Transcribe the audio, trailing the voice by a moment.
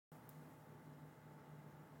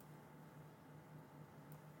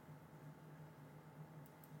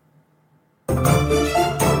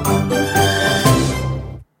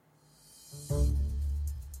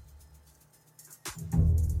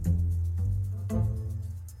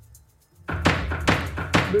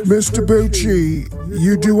Mr. Boochie,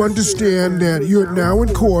 you do understand that you're now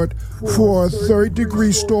in court for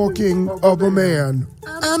third-degree stalking of a man.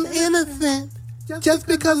 I'm innocent. Just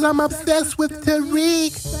because I'm obsessed with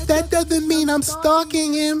Tariq, that doesn't mean I'm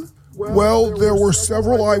stalking him. Well, there were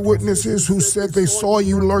several eyewitnesses who said they saw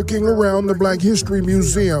you lurking around the Black History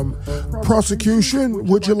Museum. Prosecution,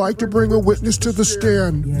 would you like to bring a witness to the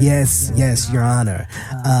stand? Yes, Your Honor.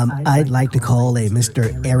 I'd like to call a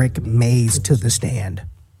Mr. Eric Mays to the stand.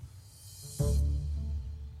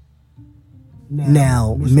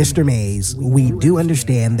 Now, Mr. Mays, we do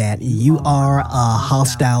understand that you are a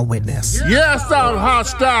hostile witness. Yes, I'm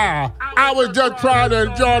hostile. I was just trying to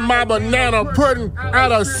enjoy my banana pudding at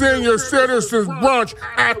a senior citizens brunch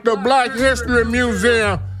at the Black History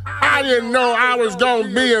Museum. I didn't know I was going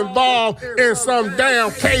to be involved in some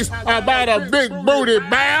damn case about a big booty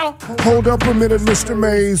bear. Hold up a minute, Mr.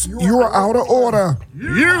 Mays. You're out of order.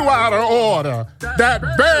 You out of order. That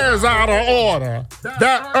bear's out of order.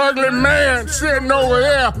 That ugly man sitting over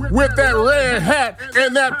there with that red hat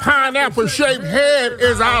and that pineapple-shaped head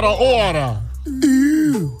is out of order.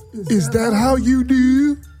 Ew. Is that how you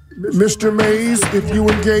do? Mr. Mays, if you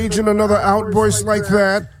engage in another outburst like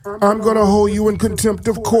that, I'm going to hold you in contempt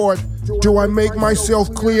of court. Do I make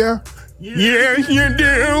myself clear? Yes, you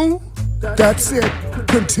do. That's it.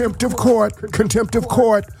 Contempt of court. Contempt of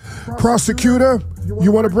court. Prosecutor,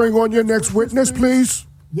 you want to bring on your next witness, please?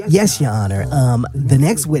 Yes, Your Honor. The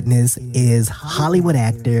next witness is Hollywood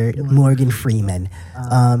actor Morgan Freeman,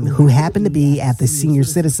 who happened to be at the senior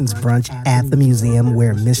citizens brunch at the museum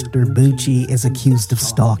where Mr. Boochie is accused of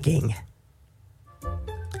stalking.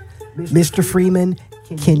 Mr. Freeman,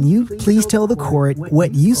 can you please tell the court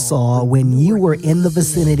what you saw when you were in the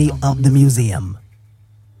vicinity of the museum?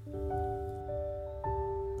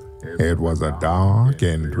 It was a dark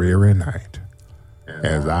and dreary night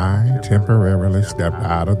as I temporarily stepped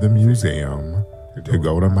out of the museum to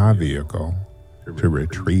go to my vehicle to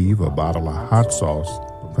retrieve a bottle of hot sauce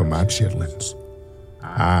for my chitlins.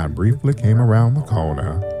 I briefly came around the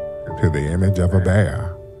corner to the image of a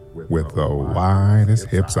bear with the widest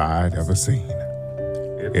hips I'd ever seen.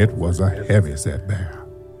 It was a heavy-set bear.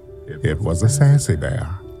 It was a sassy bear.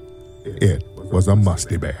 It was a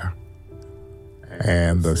musty bear.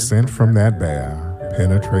 And the scent from that bear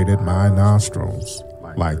penetrated my nostrils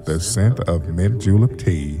like the scent of mint julep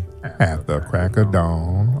tea at the crack of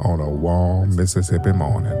dawn on a warm Mississippi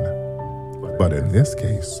morning. But in this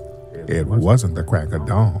case, it wasn't the crack of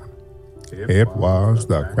dawn. It was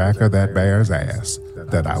the crack of that bear's ass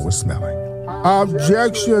that I was smelling.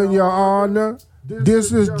 Objection, Your Honor.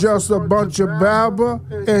 This is just a bunch of babble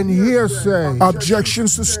and hearsay. Objection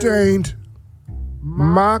sustained.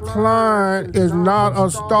 My client is not a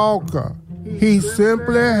stalker. He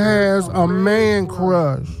simply has a man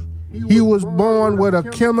crush. He was born with a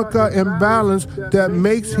chemical imbalance that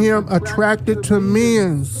makes him attracted to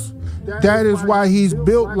men. That is why he's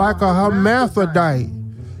built like a hermaphrodite.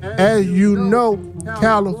 As you know,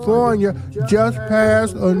 California just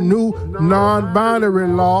passed a new non-binary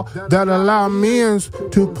law that allows men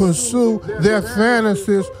to pursue their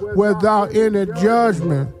fantasies without any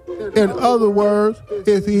judgment. In other words,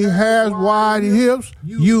 if he has wide hips,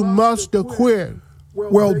 you must acquit.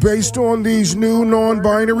 Well, based on these new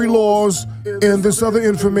non-binary laws and this other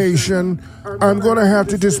information, I'm going to have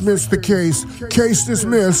to dismiss the case. Case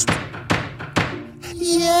dismissed.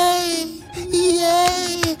 Yay!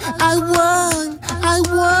 Yay! I won!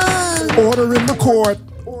 Order in the court.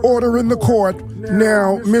 Order in the court.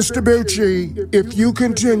 Now, Mr. Boochie, if you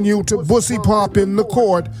continue to bussy pop in the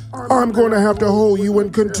court, I'm going to have to hold you in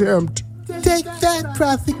contempt. Take that,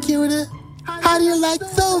 prosecutor. How do you like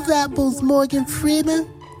those apples, Morgan Freeman?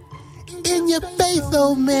 In your face,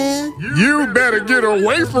 old man. You better get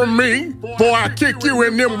away from me before I kick you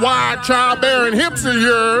in them wide childbearing hips of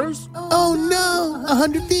yours. Oh no,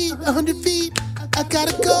 100 feet, 100 feet. I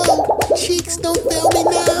gotta go. Cheeks, don't fail me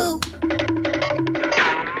now.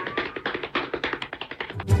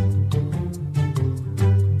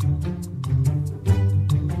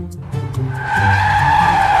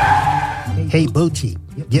 Hey, Boochie,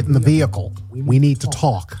 get in the vehicle. We need to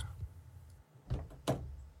talk.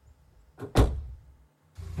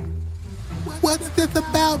 What's this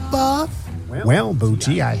about, boss? Well,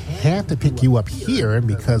 Boochie, I had to pick you up here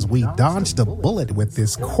because we dodged a bullet with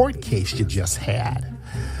this court case you just had.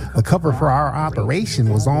 The cover for our operation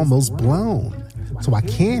was almost blown, so I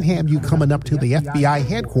can't have you coming up to the FBI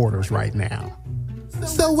headquarters right now.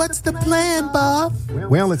 So what's the plan, boss?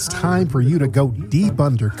 Well, it's time for you to go deep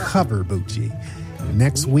undercover, Boochie.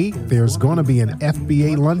 Next week, there's going to be an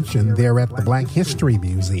FBA luncheon there at the Black History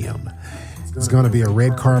Museum. It's going to be a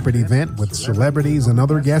red carpet event with celebrities and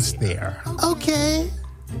other guests there. Okay.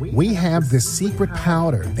 We have this secret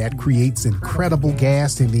powder that creates incredible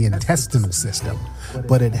gas in the intestinal system,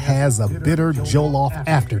 but it has a bitter Jollof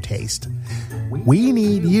aftertaste. We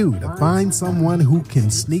need you to find someone who can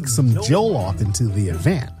sneak some Jollof into the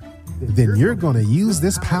event. Then you're going to use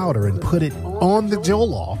this powder and put it on the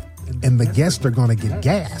Jollof, and the guests are going to get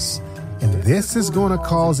gas. And this is going to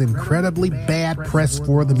cause incredibly bad press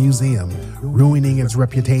for the museum, ruining its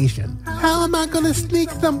reputation. How am I going to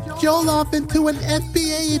sneak some Jollof into an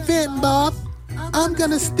FBA event, boss? I'm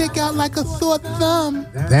going to stick out like a sore thumb.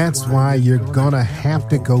 That's why you're going to have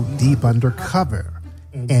to go deep undercover.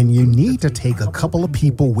 And you need to take a couple of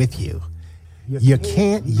people with you. You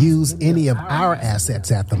can't use any of our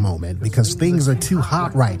assets at the moment because things are too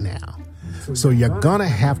hot right now. So you're gonna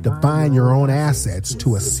have to find your own assets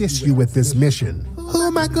to assist you with this mission. Who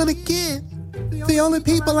am I gonna get? The only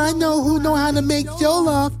people I know who know how to make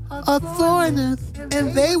Jollof are foreigners,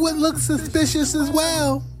 and they would look suspicious as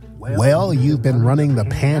well. Well, you've been running the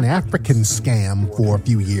Pan-African scam for a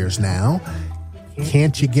few years now.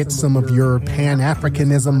 Can't you get some of your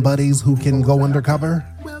Pan-Africanism buddies who can go undercover?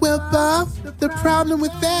 Well, boss, the problem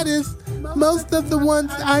with that is most of the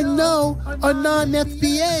ones I know are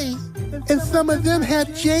non-FBA. And some of them have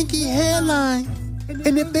janky hairlines.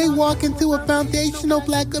 And if they walk into a foundational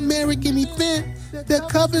Black American event, their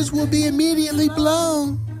covers will be immediately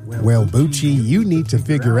blown. Well, Boochie, you need to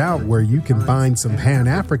figure out where you can find some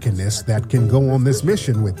Pan-Africanists that can go on this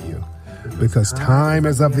mission with you. Because time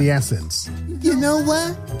is of the essence. You know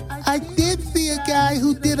what? I did see a guy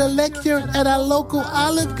who did a lecture at our local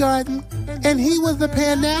Olive Garden, and he was a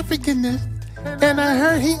Pan-Africanist. And I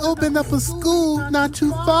heard he opened up a school not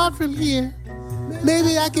too far from here.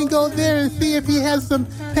 Maybe I can go there and see if he has some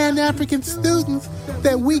Pan-African students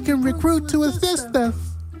that we can recruit to assist us.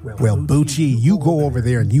 Well, Boochie, you go over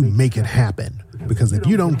there and you make it happen. Because if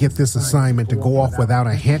you don't get this assignment to go off without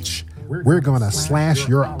a hitch, we're gonna slash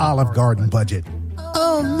your Olive Garden budget.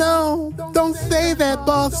 Oh no, don't say that,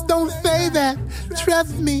 boss. Don't say that.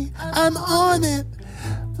 Trust me, I'm on it.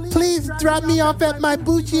 Please drop me off at my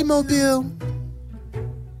Boochie mobile.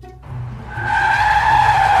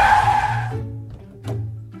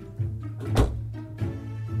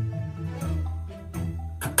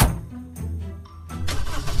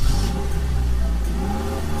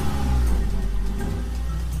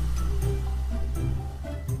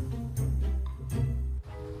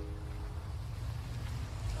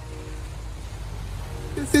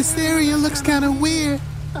 This area looks kind of weird.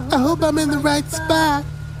 I hope I'm in the right spot.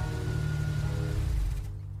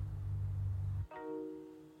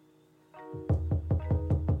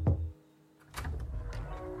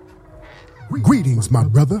 Greetings, my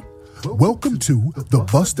brother. Welcome to the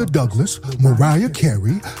Buster Douglas, Mariah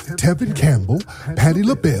Carey, Tevin Campbell, Patti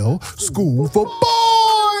LaBelle School for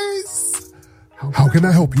Boys. How can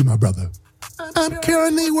I help you, my brother? I'm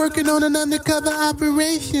currently working on an undercover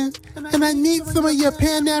operation, and I need some of your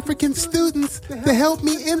Pan-African students to help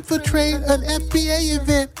me infiltrate an FBA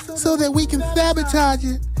event so that we can sabotage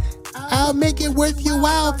it. I'll make it worth your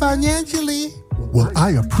while financially. Well,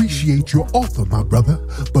 I appreciate your offer, my brother,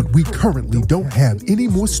 but we currently don't have any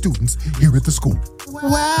more students here at the school.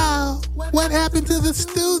 Wow, what happened to the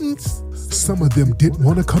students? Some of them didn't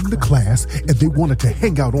want to come to class and they wanted to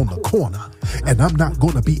hang out on the corner. And I'm not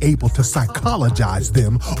going to be able to psychologize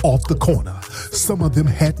them off the corner. Some of them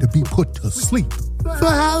had to be put to sleep. For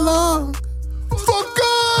how long? For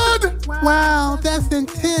good! Wow, that's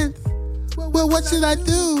intense. Well, what should I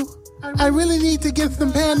do? I really need to get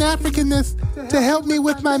some Pan-Africanists to help me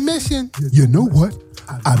with my mission. You know what?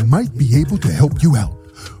 I might be able to help you out.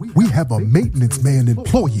 We have a maintenance man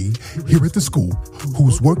employee here at the school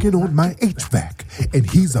who's working on my HVAC, and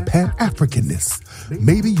he's a Pan-Africanist.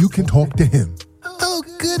 Maybe you can talk to him. Oh,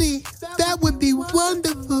 goody. That would be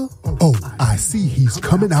wonderful. Oh, I see he's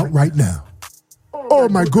coming out right now. Oh,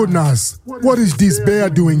 my goodness. What is this bear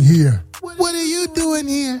doing here? What are you doing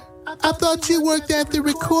here? I thought you worked at the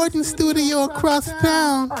recording studio across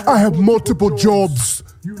town. I have multiple jobs.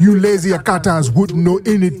 You lazy akatas wouldn't know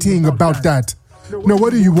anything about that. Now,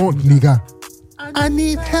 what do you want, nigga? I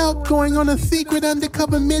need help going on a secret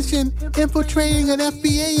undercover mission infiltrating an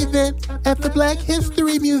FBA event at the Black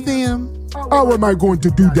History Museum. How am I going to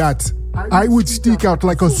do that? I would stick out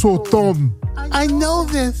like a sore thumb. I know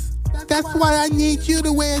this. That's why I need you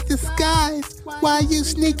to wear a disguise while you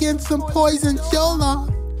sneak in some poison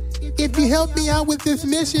Jollof. If you help me out with this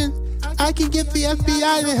mission, I can get the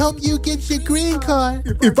FBI to help you get your green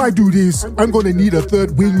card. If I do this, I'm going to need a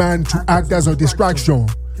third wingman to act as a distraction.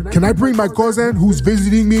 Can I bring my cousin who's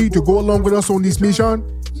visiting me to go along with us on this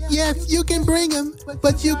mission? Yes, you can bring them,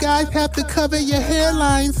 but you guys have to cover your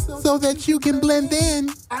hairlines so that you can blend in.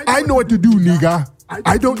 I know what to do, nigga.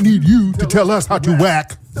 I don't need you to tell us how to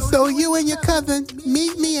whack. So you and your cousin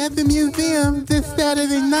meet me at the museum this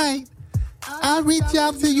Saturday night. I'll reach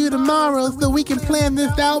out to you tomorrow so we can plan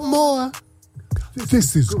this out more.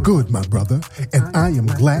 This is good, my brother, and I am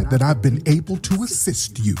glad that I've been able to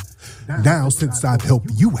assist you. Now, since I've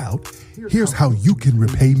helped you out, here's how you can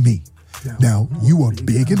repay me. Now, you are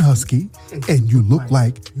big and husky, and you look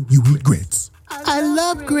like you eat grits. I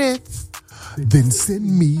love grits. Then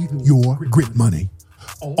send me your grit money.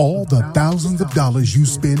 All the thousands of dollars you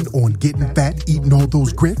spend on getting fat eating all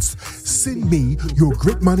those grits, send me your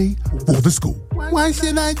grit money for the school. Why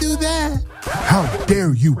should I do that? How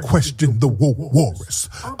dare you question the woke walrus?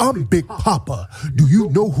 I'm Big Papa. Do you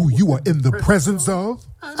know who you are in the presence of?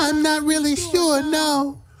 I'm not really sure,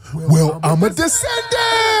 no. Well, I'm a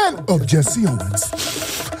descendant of Jesse Owens.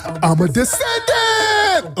 I'm a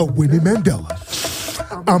descendant of Winnie Mandela.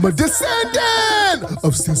 I'm a descendant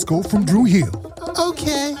of Cisco from Drew Hill.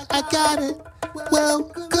 Okay, I got it. Well,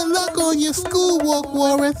 good luck on your school, woke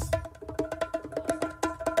walrus.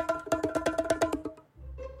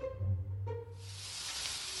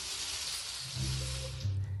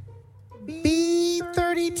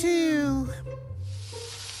 B32.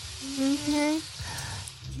 Okay.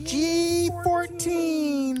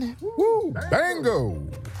 G14. Woo, bango.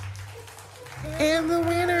 And the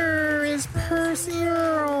winner is Percy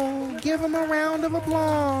Earl. Give him a round of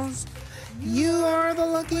applause. You are the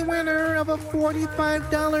lucky winner of a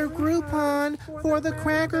 $45 Groupon for the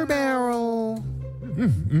Cracker Barrel.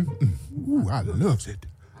 Ooh, I loves it.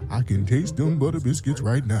 I can taste them butter biscuits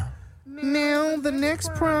right now. Now, the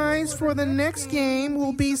next prize for the next game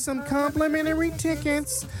will be some complimentary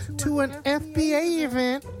tickets to an FBA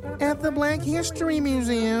event at the Black History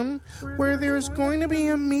Museum, where there's going to be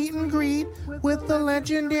a meet and greet with the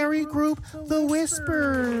legendary group The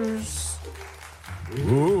Whispers.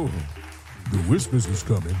 Oh, the Whispers is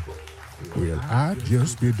coming. Well, I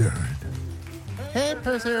just be darned. Hey,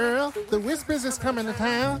 Percy Earl, the Whispers is coming to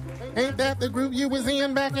town. Ain't that the group you was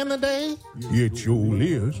in back in the day? It sure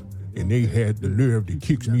is. And they had the nerve to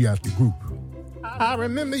kick me out the group. I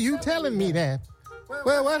remember you telling me that.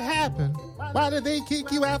 Well, what happened? Why did they kick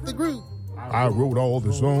you out the group? I wrote all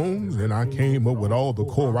the songs and I came up with all the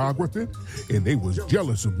choreography, and they was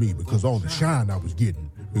jealous of me because all the shine I was getting,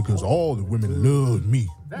 because all the women loved me.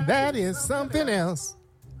 That is something else.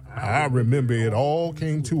 I remember it all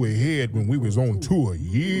came to a head when we was on tour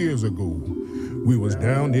years ago. We was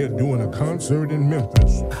down there doing a concert in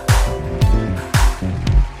Memphis.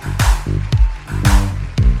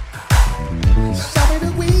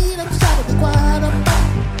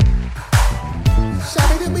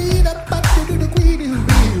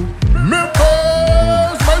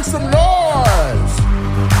 Memphis, make some noise!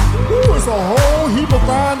 Ooh, it's a whole heap of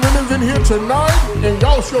fine women in here tonight, and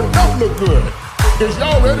y'all sure don't look good. Is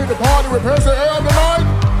y'all ready to party with Percy Earl tonight?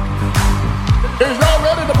 Is y'all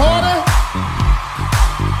ready to party?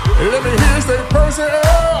 Let me hear you say Percy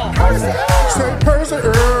Earl. Say Percy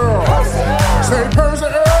Earl. Say Percy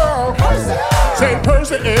Earl. Say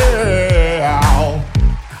Percy Earl.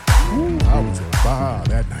 Ooh, I was on fire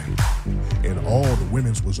that night, and all the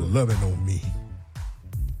women's was loving on me.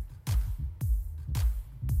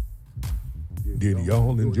 Did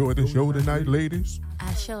y'all enjoy the show tonight, ladies?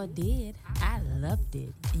 I sure did. I loved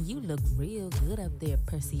it. And you look real good up there,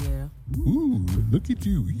 Percy Earl. Ooh, look at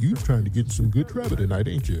you. You trying to get some good trouble tonight,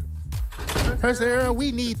 ain't you? Percy Earl,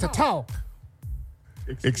 we need to talk.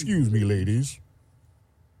 Excuse me, ladies.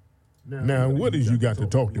 Now, what is you got to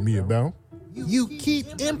talk to me about? You keep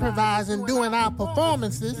improvising during our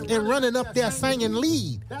performances and running up there singing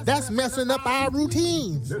lead. That's messing up our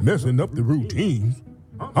routines. Messing up the routines?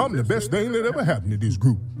 I'm the best thing that ever happened to this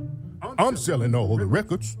group. I'm selling all the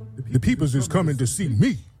records. The peoples is coming to see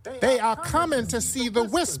me. They are coming to see the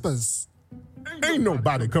Whispers. Ain't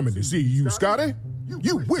nobody coming to see you, Scotty.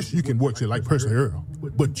 You wish you can work it like Percy Earl,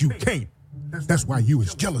 but you can't. That's why you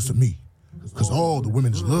is jealous of me. Because all the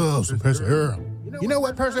women's love some Percy Earl. You know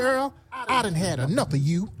what, Percy Earl? I done had enough of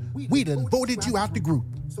you. We done voted you out the group.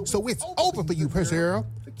 So it's over for you, Percy Earl.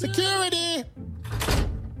 Security!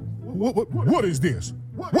 What is this?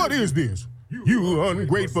 What is this? You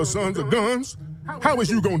ungrateful sons of guns? How is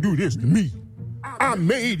you gonna do this to me? I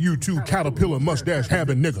made you two caterpillar mustache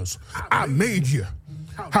having niggas. I made you.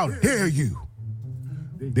 How dare you?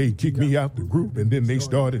 They kicked me out the group, and then they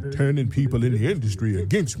started turning people in the industry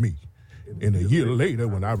against me. And a year later,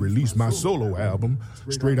 when I released my solo album,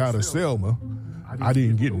 Straight Outta Selma, I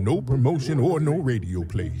didn't get no promotion or no radio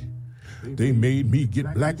play. They made me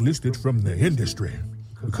get blacklisted from the industry.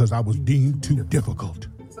 because I was deemed too difficult.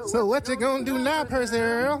 So what you gonna do now, Percy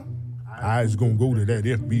Earl? I was gonna go to that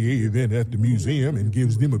FBA event at the museum and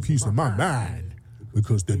gives them a piece of my mind,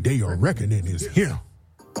 because the day of reckoning is here.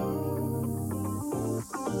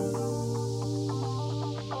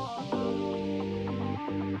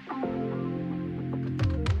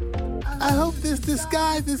 I hope this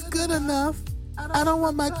disguise is good enough. I don't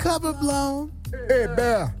want my cover blown. Hey,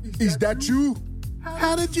 Bear, is that you?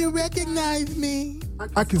 How did you recognize me?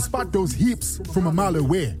 I can spot those hips from a mile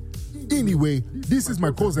away. Anyway, this is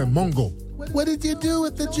my cousin Mongo. What did you do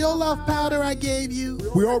with the Jollof powder I gave you?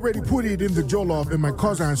 We already put it in the Jollof, and my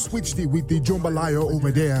cousin switched it with the jambalaya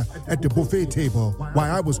over there at the buffet table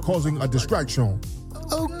while I was causing a distraction.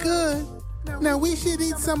 Oh, good. Now we should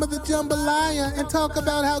eat some of the jambalaya and talk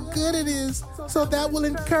about how good it is, so that will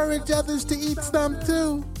encourage others to eat some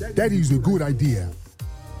too. That is a good idea.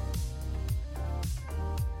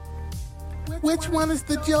 Which one is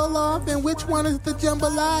the Jollof and which one is the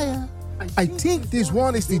jambalaya? I think this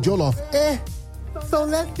one is the Jollof. So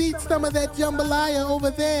let's eat some of that jambalaya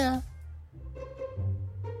over there.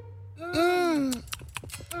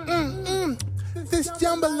 This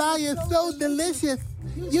jambalaya is so delicious.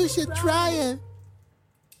 You should try it.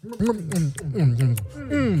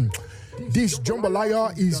 This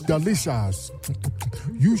jambalaya is delicious.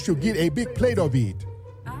 You should get a big plate of it.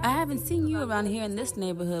 I haven't seen you around here in this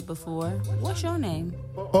neighborhood before. What's your name?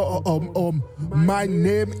 My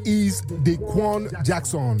name is Daquan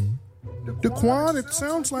Jackson. Daquan, it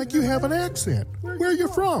sounds like you have an accent. Where are you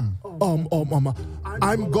from? I'm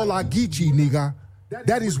Golagichi, nigga.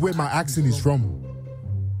 That is where my accent is from.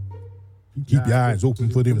 Keep your eyes open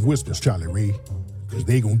for them whispers, Charlie Ray, because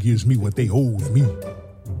they gonna give me what they owes me.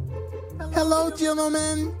 Hello,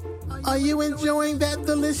 gentlemen. Are you enjoying that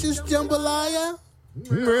delicious jambalaya?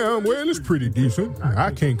 Well, it's pretty decent.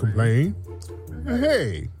 I can't complain.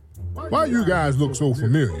 Hey, why you guys look so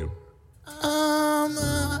familiar?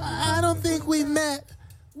 I don't think we've met.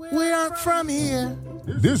 We aren't from here.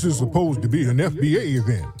 This is supposed to be an FBA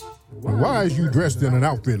event. Why is you dressed in an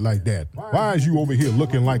outfit like that? Why is you over here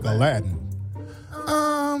looking like Aladdin?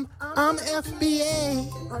 I'm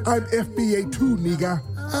FBA. I'm FBA too, nigga.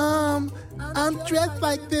 I'm dressed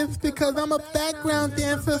like this because I'm a background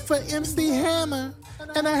dancer for MC Hammer,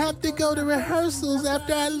 and I have to go to rehearsals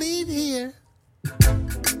after I leave here.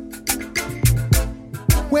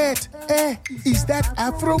 Wait, is that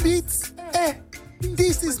Afrobeats?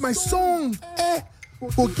 This is my song.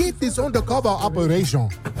 Forget this undercover operation.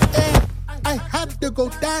 I have to go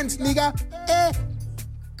dance, nigga.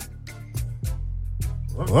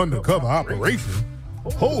 Undercover operation?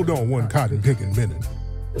 Hold on one cotton picking minute.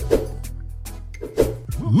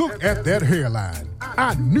 Look at that hairline.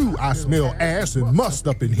 I knew I smelled ass and must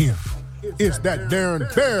up in here. It's that darn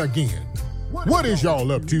bear again. What is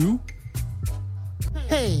y'all up to?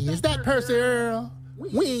 Hey, is that Percy Earl?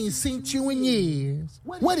 We ain't seen you in years.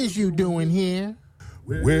 What is you doing here?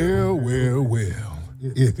 Well.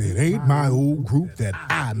 If it ain't my old group that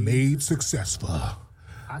I made successful.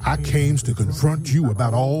 I came to confront you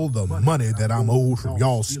about all the money that I'm owed from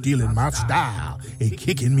y'all stealing my style and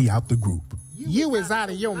kicking me out the group. You is out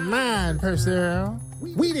of your mind, Percy Earl.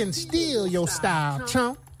 We didn't steal your style,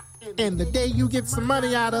 chump. And the day you get some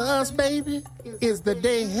money out of us, baby, is the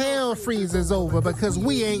day hell freezes over because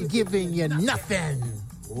we ain't giving you nothing.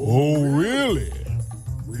 Oh, really?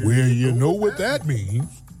 Well, you know what that means.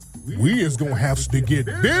 We is gonna have to get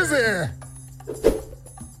busy.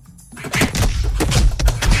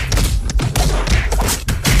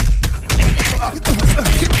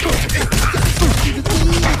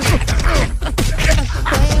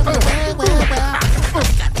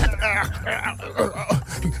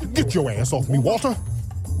 Get your ass off me, Walter.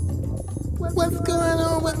 What's going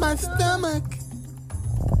on with my stomach?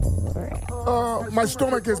 My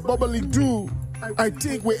stomach is bubbling too. I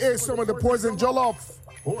think we ate some of the poison Jollof.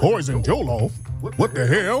 Poison Jollof? What the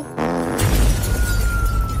hell?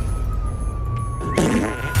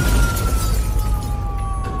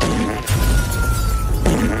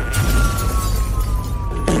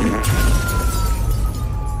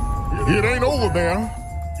 It ain't over, Bear.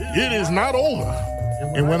 It is not over.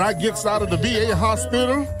 And when I gets out of the VA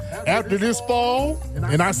hospital after this fall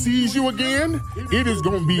and I sees you again, it is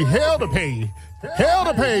gonna be hell to pay. Hell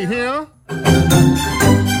to pay here.